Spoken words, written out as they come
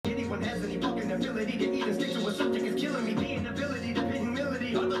inability to even stick to a subject is killing me. The inability to pin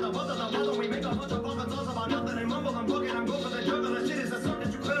humility. Although we make a bunch of fucking thoughts about nothing and mumble, I'm bugging, I'm going for the juggler. Shit is a song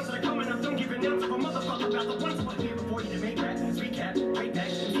that you clowns that are coming up. Don't give an ounce of a motherfucker about the ones I here before you to make rap, recap, break back,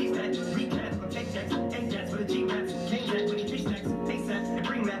 seize that, recap, take jacks, ain't jacks for the G raps, came jack with the 3 stacks, ASAP, and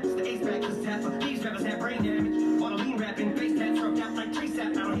bring maps, the ace back, this tap. These rappers have brain damage, all the lean rapping, face tats rubbed out like tree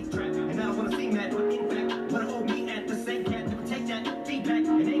sap. I don't hate trap, and I don't wanna see that, but in fact, wanna hold me at the same cat that would take that feedback,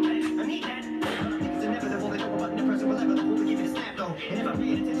 and ain't that, I need that. But I think it's inevitable, they go about the pressure, will ever the fool to give it a snap though. And if I'm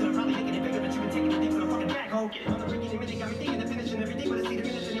paying attention, I'm probably making it bigger, but you been taking the dick to the fucking back hole. On the breaking and minute, got me thinking the finish and everything, but I see the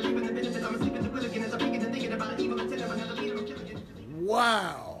minutes and you're reaping the benefits. I'm sleeping the will again as I'm thinking and thinking about an evil intent of another beat, I'm killing it.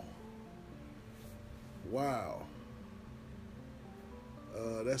 Wow.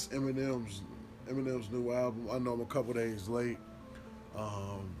 That's Eminem's new album. I know I'm a couple days late.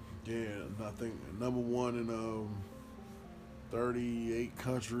 Yeah, I think #1 in 38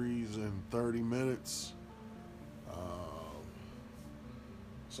 countries in 30 minutes.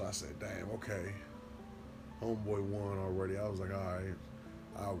 So I said, damn, okay. Homeboy won already. I was like, all right,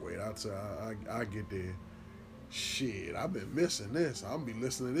 I'll wait. I get there. Shit, I've been missing this. I'll be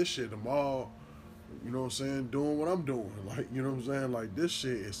listening to this shit tomorrow. You know what I'm saying? Doing what I'm doing. Like, you know what I'm saying? Like, this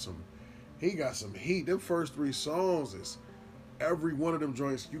shit is he got some heat. Them first 3 songs is, every one of them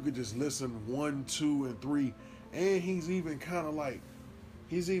joints, you could just listen 1, 2, and 3. And he's even kind of like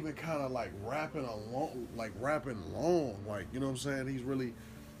rapping along, like rapping long. Like, you know what I'm saying? He's really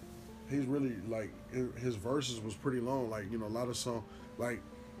like, his verses was pretty long. Like, you know, a lot of songs, like,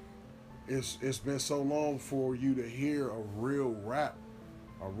 it's been so long for you to hear a real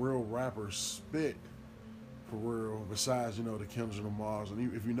rapper spit for real, besides, you know, the Kendrick Lamars.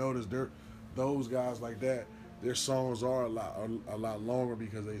 And if you notice, those guys like that, their songs are a lot longer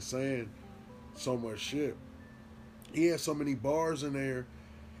because they saying so much shit. He had so many bars in there.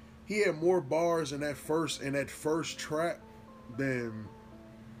 He had more bars in that first track than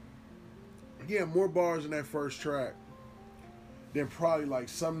probably like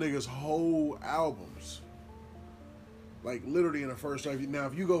some niggas' whole albums. Like, literally in the first track. Now,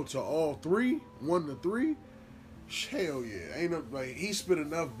 if you go to all 3, 1 to 3, hell yeah. Ain't no, like, he spit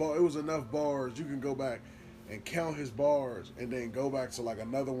enough bars. It was enough bars. You can go back and count his bars and then go back to like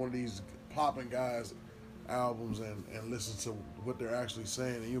another one of these popping guys' albums and listen to what they're actually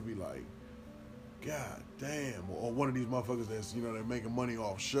saying, and you'll be like, God damn. Or one of these motherfuckers that's, you know, they're making money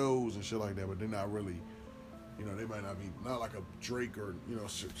off shows and shit like that, but they're not really, you know, they might not be, not like a Drake or, you know,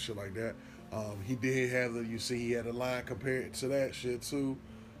 shit like that. He did have he had a line compared to that shit too,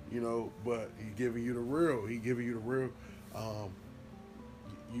 you know, but he giving you the real.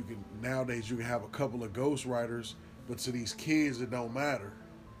 Nowadays you can have a couple of ghostwriters, but to these kids it don't matter.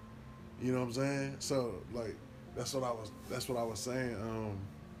 You know what I'm saying? So, like, that's what I was saying.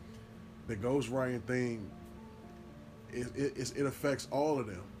 The ghostwriting thing, it affects all of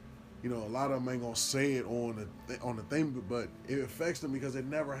them. You know, a lot of them ain't gonna say it on the thing, but it affects them because it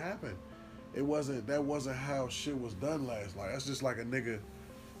never happened. That wasn't how shit was done last. Like, that's just like a nigga,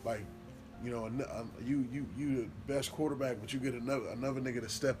 like, you know, you the best quarterback, but you get another nigga to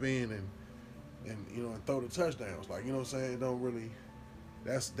step in and you know, and throw the touchdowns. Like, you know what I'm saying? It don't really.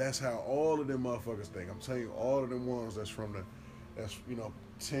 That's how all of them motherfuckers think. I'm telling you, all of them ones that's you know,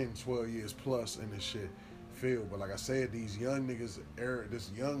 10, 12 years plus in this shit feel. But like I said, these young niggas,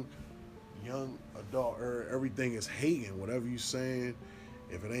 this young adult era, everything is hating. Whatever you saying,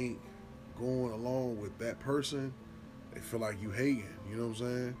 if it ain't going along with that person, they feel like you hating. You know what I'm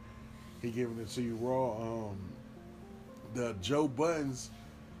saying? He giving it to you raw. The Joe Buttons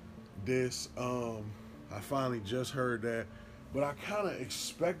diss, I finally just heard that, but I kind of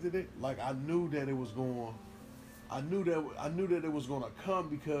expected it. Like, I knew that it was going to come,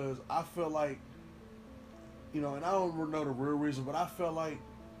 because I felt like, you know, and I don't know the real reason, but I felt like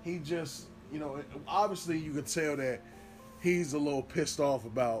he just, you know, obviously you could tell that he's a little pissed off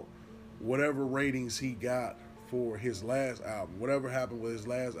about whatever ratings he got for his last album, whatever happened with his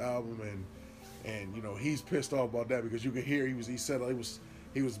last album, and you know, he's pissed off about that, because you could hear he said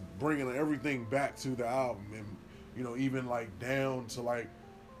he was bringing everything back to the album, and you know, even like down to like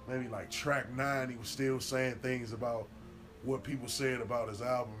maybe like track 9, he was still saying things about what people said about his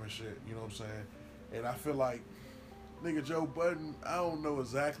album and shit. You know what I'm saying? And I feel like, nigga, Joe Budden, I don't know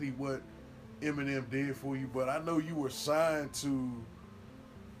exactly what Eminem did for you, but I know you were signed to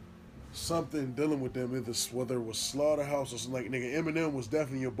something dealing with them, whether it was Slaughterhouse or something. Like, nigga, Eminem was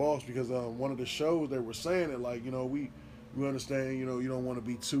definitely your boss, because one of the shows they were saying it, like, you know, we understand, you know, you don't want to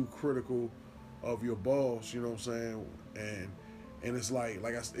be too critical of your boss, you know what I'm saying? And it's like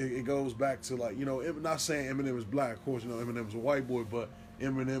it goes back to, like, you know, not saying Eminem is black, of course, you know, Eminem's a white boy, but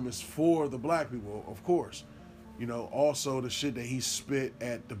Eminem is for the black people, of course. You know, also the shit that he spit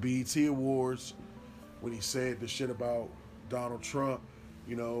at the BET Awards when he said the shit about Donald Trump,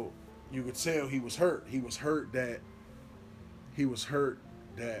 you know, you could tell he was hurt. He was hurt that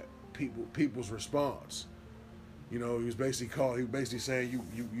people's response. You know, he was basically saying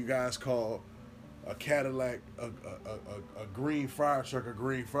you guys call a Cadillac a green fire truck a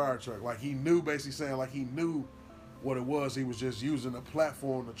green fire truck. Like he knew, basically saying like he knew what it was. He was just using a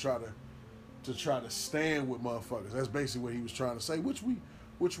platform to try to stand with motherfuckers. That's basically what he was trying to say, which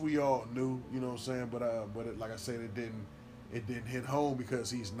we all knew, you know what I'm saying. But like I said, it didn't hit home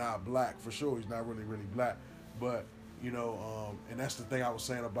because he's not black for sure. He's not really black. But you know, and that's the thing I was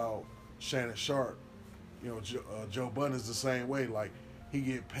saying about Shannon Sharpe. You know, Joe Budden is the same way. Like he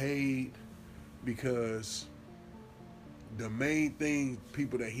get paid because the main thing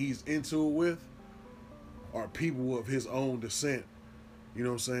people that he's into it with are people of his own descent. You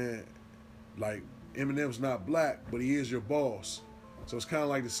know what I'm saying? Like Eminem's not black, but he is your boss. So it's kind of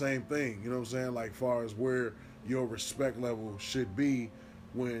like the same thing. You know what I'm saying? Like far as where your respect level should be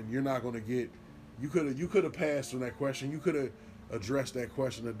when you're not going to get. You could have passed on that question. You could have addressed that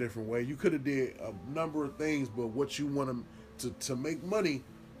question a different way. You could have did a number of things, but what you want to make money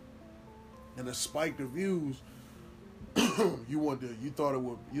and to spike the views, you thought it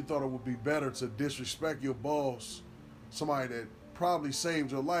would be better to disrespect your boss, somebody that probably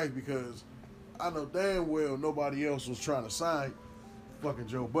saved your life, because I know damn well nobody else was trying to sign fucking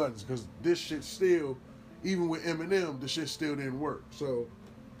Joe Budden, because this shit still, even with Eminem, the shit still didn't work. So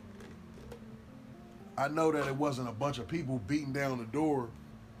I know that it wasn't a bunch of people beating down the door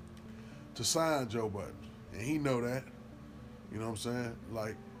to sign Joe Budden, and he know that. You know what I'm saying?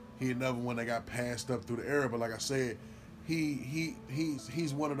 Like he another one that got passed up through the era, but like I said, he's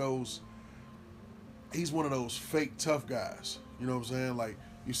one of those fake tough guys. You know what I'm saying? Like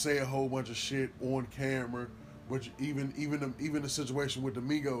you say a whole bunch of shit on camera, but even the situation with the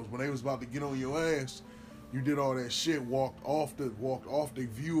Migos when they was about to get on your ass, you did all that shit, walked off the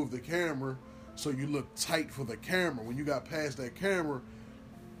view of the camera. So you look tight for the camera. When you got past that camera,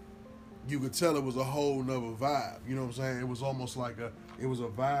 you could tell it was a whole nother vibe. You know what I'm saying? It was almost like it was a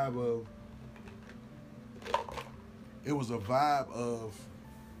vibe of,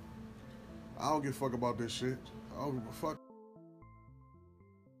 I don't give a fuck about this shit. I don't give a fuck.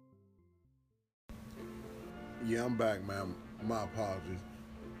 Yeah, I'm back, man. My apologies.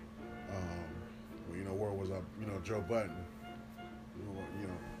 Well, you know, where was I? You know, Joe Budden. You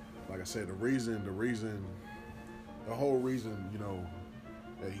know, like I said, the whole reason, you know,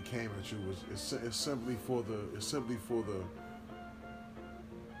 that he came at you it's simply for the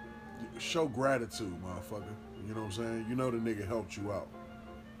show gratitude, motherfucker. You know what I'm saying? You know the nigga helped you out.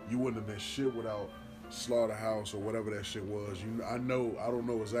 You wouldn't have been shit without Slaughterhouse or whatever that shit was. I don't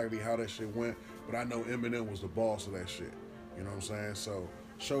know exactly how that shit went, but I know Eminem was the boss of that shit. You know what I'm saying? So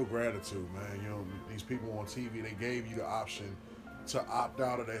show gratitude, man. You know, these people on TV, they gave you the option to opt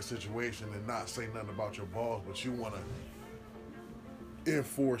out of that situation and not say nothing about your boss, but you want to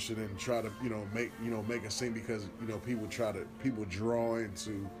enforce it and try to, make it seem, because, people draw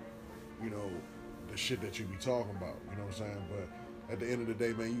into, the shit that you be talking about. You know what I'm saying? But at the end of the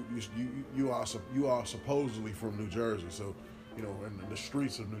day, man, you are supposedly from New Jersey, so, in the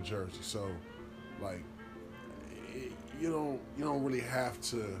streets of New Jersey. So, like, you don't really have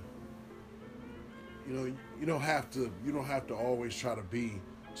to. You don't have to always try to be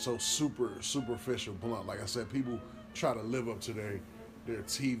so superficial blunt. Like I said, people try to live up to their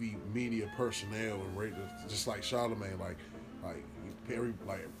TV media personnel and rate, just like Charlamagne. Like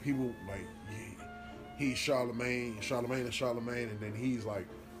people like he's Charlamagne, and then he's like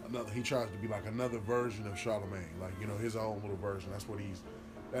another. He tries to be like another version of Charlamagne, like his own little version. That's what he's.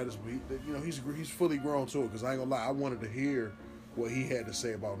 That is, he's fully grown to it. Because I ain't gonna lie, I wanted to hear what he had to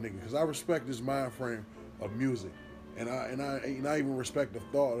say about nigga, because I respect his mind frame of music, and I even respect the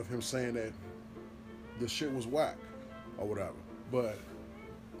thought of him saying that the shit was whack or whatever. But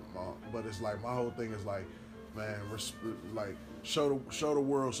it's like my whole thing is like, man, show the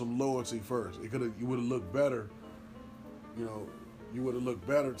world some loyalty first. You would have looked better, you would have looked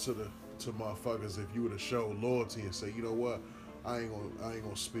better to motherfuckers if you would have showed loyalty and say, you know what, I ain't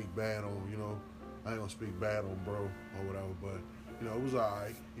gonna speak bad on, I ain't gonna speak bad on bro or whatever, but it was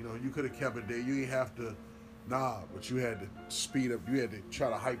alright. You could have kept it there. You ain't have to, but you had to speed up. You had to try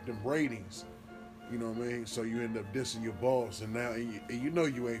to hype them ratings. You know what I mean? So you end up dissing your boss, and now you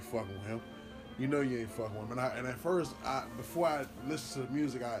ain't fucking with him. You know you ain't fucking with him. And at first, before I listened to the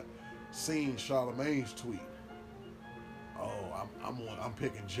music, I seen Charlamagne's tweet. Oh, I'm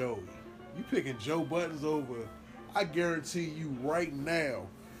picking Joey. You picking Joe Buttons over I guarantee you right now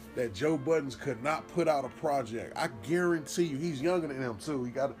that Joe Buttons could not put out a project. I guarantee you, he's younger than him too.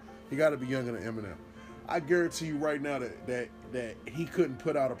 He got to be younger than Eminem. I guarantee you right now that he couldn't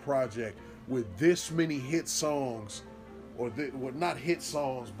put out a project with this many hit songs, well, not hit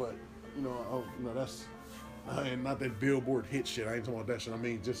songs, but that's and not that Billboard hit shit. I ain't talking about that shit. I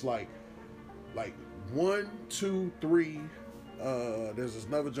mean just like 1, 2, 3. There's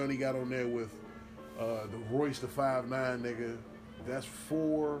another joint he got on there with the Royce the 5'9" nigga. That's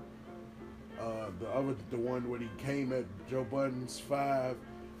 4. The one where he came at Joe Budden's 5.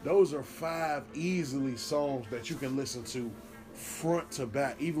 Those are 5 easily songs that you can listen to front to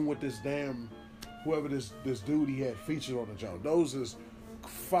back, even with this damn whoever this dude he had featured on the joint. Those is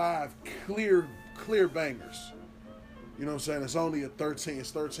 5 clear bangers. You know what I'm saying? It's only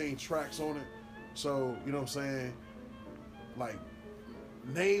it's 13 tracks on it. So, you know what I'm saying? Like,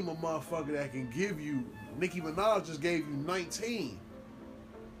 name a motherfucker that can give you, Nicki Minaj just gave you 19,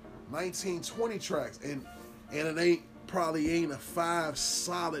 20 tracks, and it probably ain't a 5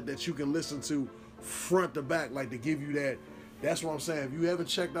 solid that you can listen to front to back, like to give you that. That's what I'm saying. If you haven't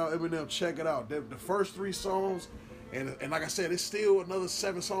checked out Eminem, check it out. The first 3 songs, and like I said, it's still another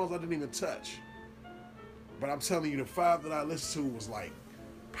 7 songs I didn't even touch. But I'm telling you, the 5 that I listened to was like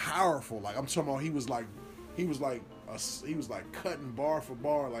powerful. Like I'm talking about, he was like cutting bar for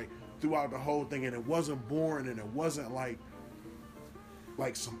bar like throughout the whole thing, and it wasn't boring, and it wasn't like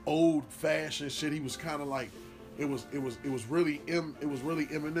some old fashioned shit. He was kind of like it was really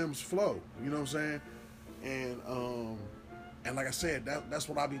Eminem's flow. You know what I'm saying? And like I said, that's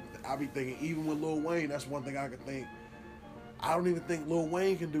what I be thinking. Even with Lil Wayne, that's one thing I could think. I don't even think Lil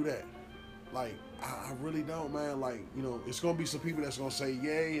Wayne can do that. Like, I really don't, man. Like, you know, it's gonna be some people that's gonna say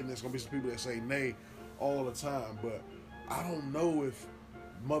yay, and there's gonna be some people that say nay all the time. But I don't know if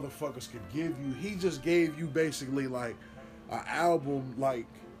motherfuckers could give you. He just gave you basically like an album. Like,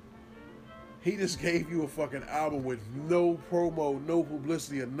 he just gave you a fucking album with no promo, no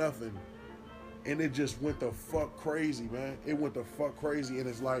publicity, or nothing. And it just went the fuck crazy, man. It went the fuck crazy, and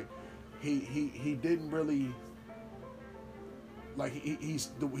it's like he didn't really like he's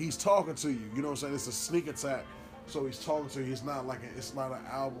talking to you. You know what I'm saying? It's a sneak attack, so he's talking to you. It's not an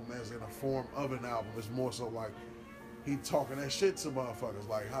album as in a form of an album. It's more so like he talking that shit to motherfuckers.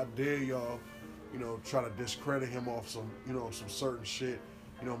 Like, how dare y'all, you know, try to discredit him off some, you know, some certain shit,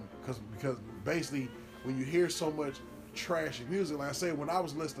 you know, because basically when you hear so much trashy music, like I said, when I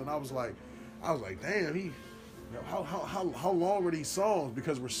was listening, I was like, damn, you know, how long are these songs?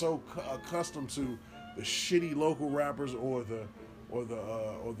 Because we're so accustomed to the shitty local rappers or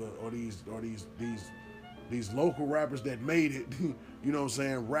these local rappers that made it. You know what I'm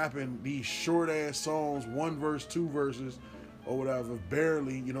saying? Rapping these short ass songs, 1 verse, 2 verses, or whatever,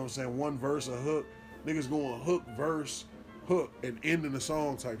 barely. You know what I'm saying? 1 verse, a hook. Niggas going hook, verse, hook, and ending the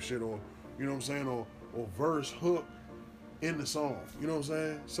song type shit, or you know what I'm saying, or verse, hook, in the song. You know what I'm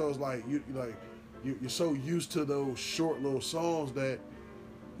saying? So it's like you're so used to those short little songs that,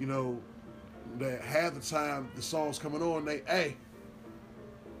 you know, that half the time the song's coming on, they, hey,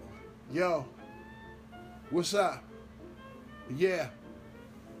 yo, what's up? Yeah,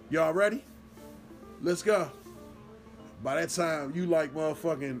 y'all ready? Let's go. By that time, you like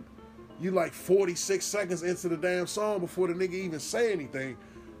 46 seconds into the damn song before the nigga even say anything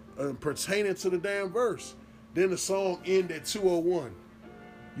pertaining to the damn verse. Then the song end at 2:01.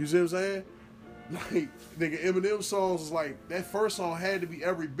 You see what I'm saying? Like, nigga, Eminem songs is like, that first song had to be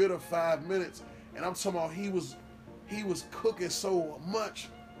every bit of 5 minutes. And I'm talking about he was cooking so much.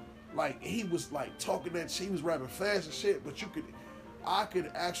 Like, he was like talking that shit, he was rapping fast and shit, but I could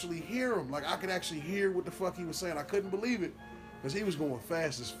actually hear him. Like, I could actually hear what the fuck he was saying. I couldn't believe it, because he was going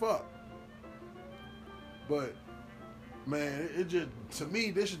fast as fuck. But, man, it just, to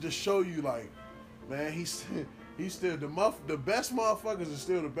me, this should just show you, like, man, he's still the best motherfuckers are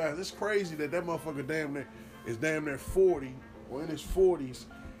still the best. It's crazy that motherfucker is damn near 40 or in his 40s,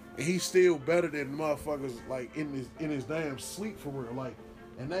 and he's still better than motherfuckers like in his damn sleep for real. Like,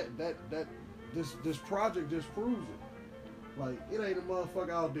 and this project just proves it. Like, it ain't a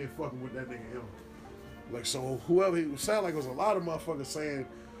motherfucker out there fucking with that nigga ever. Like, so whoever he sound like, it was a lot of motherfuckers saying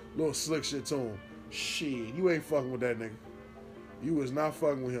little slick shit to him. Shit, you ain't fucking with that nigga. You was not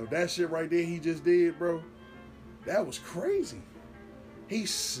fucking with him. That shit right there he just did, bro, that was crazy. He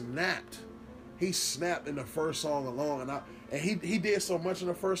snapped. He snapped in the first song alone, and he did so much in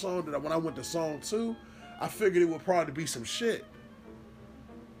the first song that when I went to song 2, I figured it would probably be some shit.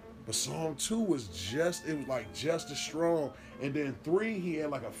 But song 2 was just as strong. And then 3, he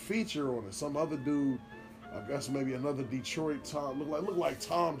had like a feature on it. Some other dude, I guess maybe another Detroit Tom, look like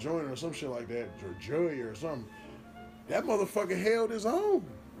Tom Joyner or some shit like that, or Joey or something. That motherfucker held his own.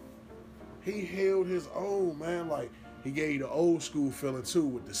 He held his own, man. Like, he gave you the old school feeling too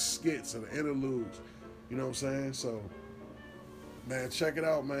with the skits and the interludes. You know what I'm saying? So, man, check it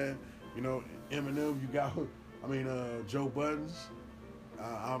out, man. You know, Eminem, you got, Joe Buttons.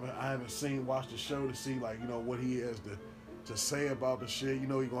 I haven't watched the show to see, like, you know, what he has to say about the shit. You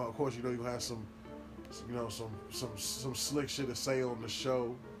know, you're gonna have some, you know, some slick shit to say on the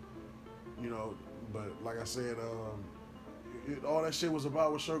show. You know, but like I said, all that shit was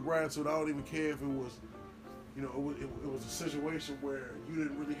about was show gratitude. I don't even care if it was, you know, it was a situation where you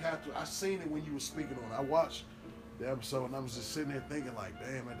didn't really have to. I seen it when you were speaking on it. I watched the episode and I was just sitting there thinking like,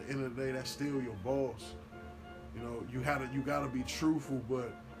 damn, at the end of the day, that's still your boss. You know, you gotta be truthful,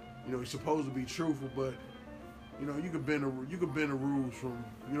 but you know, you're supposed to be truthful, but you know, you can bend the rules from,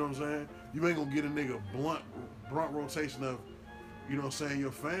 you know what I'm saying? You ain't gonna get a nigga blunt rotation of, you know what I'm saying,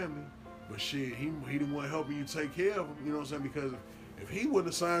 your family. But shit, he the one helping you take care of him, you know what I'm saying? Because if he wouldn't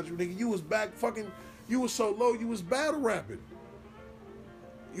have signed you, nigga, you was you was so low, you was battle rapping.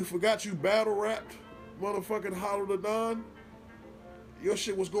 You forgot you battle rapped, motherfucking Hollow the Don. Your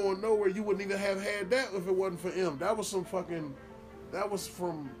shit was going nowhere. You wouldn't even have had that if it wasn't for M. That was on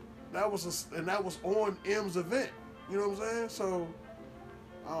M's event. You know what I'm saying? So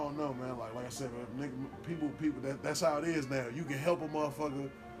I don't know, man. Like I said, man, nigga, people. That's how it is now. You can help a motherfucker.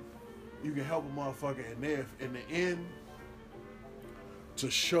 And there, in the end,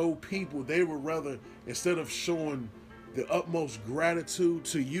 to show people, they would rather, instead of showing the utmost gratitude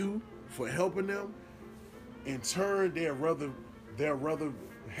to you for helping them, in turn, they'll rather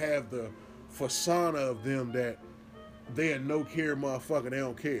have the persona of them that they a no care motherfucker. They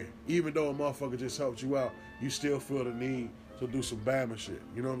don't care. Even though a motherfucker just helped you out, you still feel the need to do some Bama shit.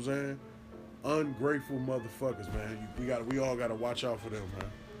 You know what I'm saying? Ungrateful motherfuckers, man. We all gotta watch out for them,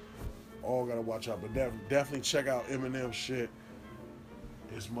 man. All gotta watch out. But definitely check out Eminem shit.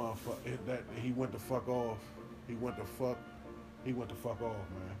 It's motherfucker that he went the fuck off. He went the fuck off,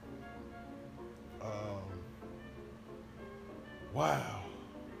 man. Wow.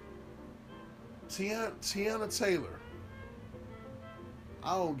 Tiana Taylor.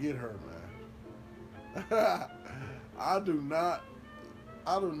 I don't get her, man. I do not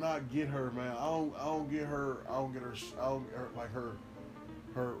get her, man. I don't get her like her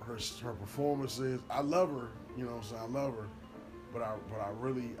performances. I love her, you know what I'm saying? I love her. But I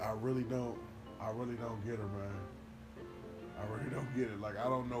really don't get her, man. I really don't get it. Like, I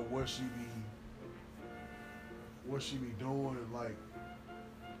don't know what she be doing, and like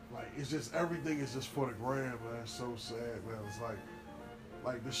it's just, everything is just for the gram, man. It's so sad, man. It's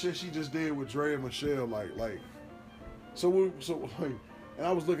like the shit she just did with Dre and Michelle, so and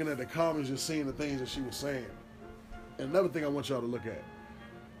I was looking at the comments, just seeing the things that she was saying. And another thing I want y'all to look at,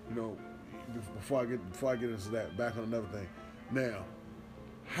 you know, before I get into that, back on another thing. Now,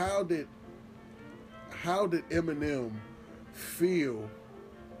 how did Eminem feel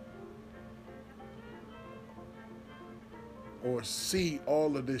or see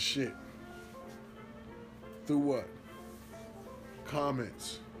all of this shit? Through what?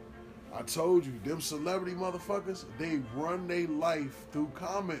 Comments. I told you, them celebrity motherfuckers, they run their life through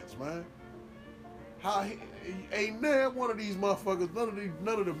comments, man. Ain't never one of these motherfuckers,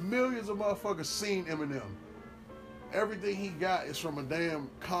 none of the millions of motherfuckers seen Eminem. Everything he got is from a damn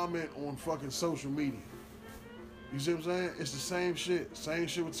comment on fucking social media. You see what I'm saying? It's the same shit. Same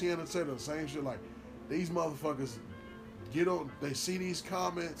shit with Tiana Taylor. Same shit. Like, these motherfuckers they see these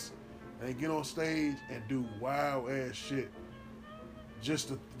comments and they get on stage and do wild ass shit just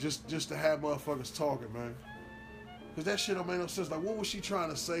to have motherfuckers talking, man. Cause that shit don't make no sense. Like, what was she trying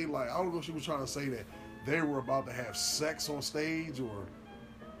to say? Like, I don't know if she was trying to say that they were about to have sex on stage, or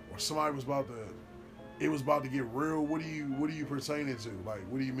somebody was about to. It was about to get real. What are you pertaining to? Like,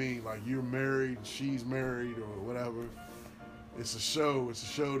 what do you mean? Like, you're married, she's married, or whatever. It's a show. It's a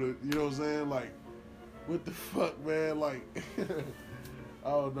show to, you know what I'm saying? Like, what the fuck, man? Like, I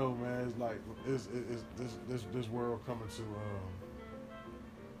don't know, man. It's like this world coming to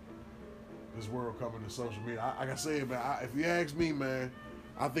social media. Like I said, man, if you ask me, man,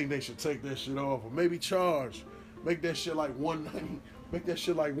 I think they should take that shit off, or maybe charge, make that shit like $190, make that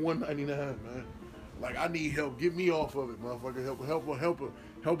shit like $199, man. Like, I need help. Get me off of it, motherfucker.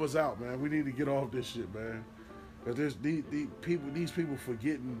 Help us out, man. We need to get off this shit, man. Cause there's these people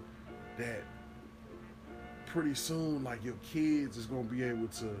forgetting that pretty soon, like, your kids is gonna be able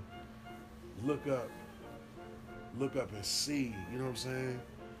to look up and see. You know what I'm saying?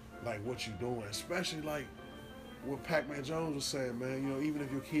 Like, what you doing, especially like what Pac-Man Jones was saying, man. You know, even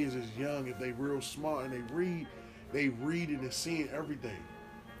if your kids is young, if they real smart and they read it and seeing everything.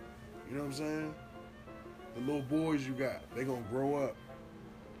 You know what I'm saying? the little boys you got, they gonna grow up,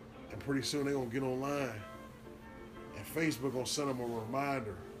 and pretty soon they gonna get online, and Facebook gonna send them a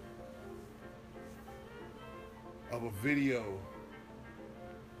reminder of a video.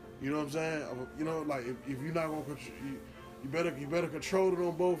 You know what I'm saying? You know, like if you're not gonna you better control it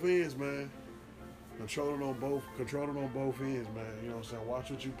on both ends, man. Control it on both ends, man. You know what I'm saying?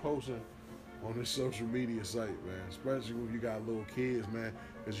 Watch what you posting on this social media site, man. Especially when you got little kids, man.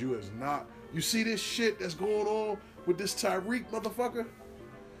 Because you see this shit that's going on with this Tyreek motherfucker?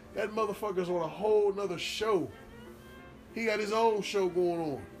 That motherfucker's on a whole nother show. He got his own show going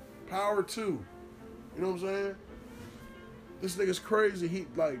on. Power 2. You know what I'm saying? This nigga's crazy.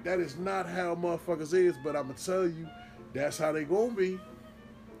 That is not how motherfuckers is, but I'ma tell you, that's how they gonna be.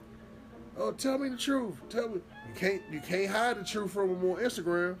 Oh, tell me the truth. Tell me. You can't hide the truth from them on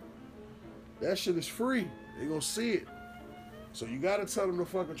Instagram. That shit is free. They gonna see it. So you gotta tell them the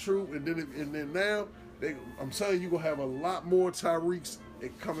fucking truth, and then now I'm telling you, gonna have a lot more Tyreeks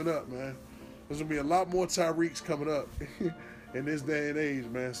coming up, man. There's gonna be a lot more Tyreeks coming up in this day and age,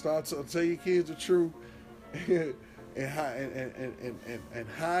 man. Tell your kids the truth, and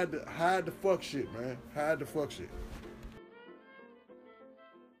hide the fuck shit, man. Hide the fuck shit.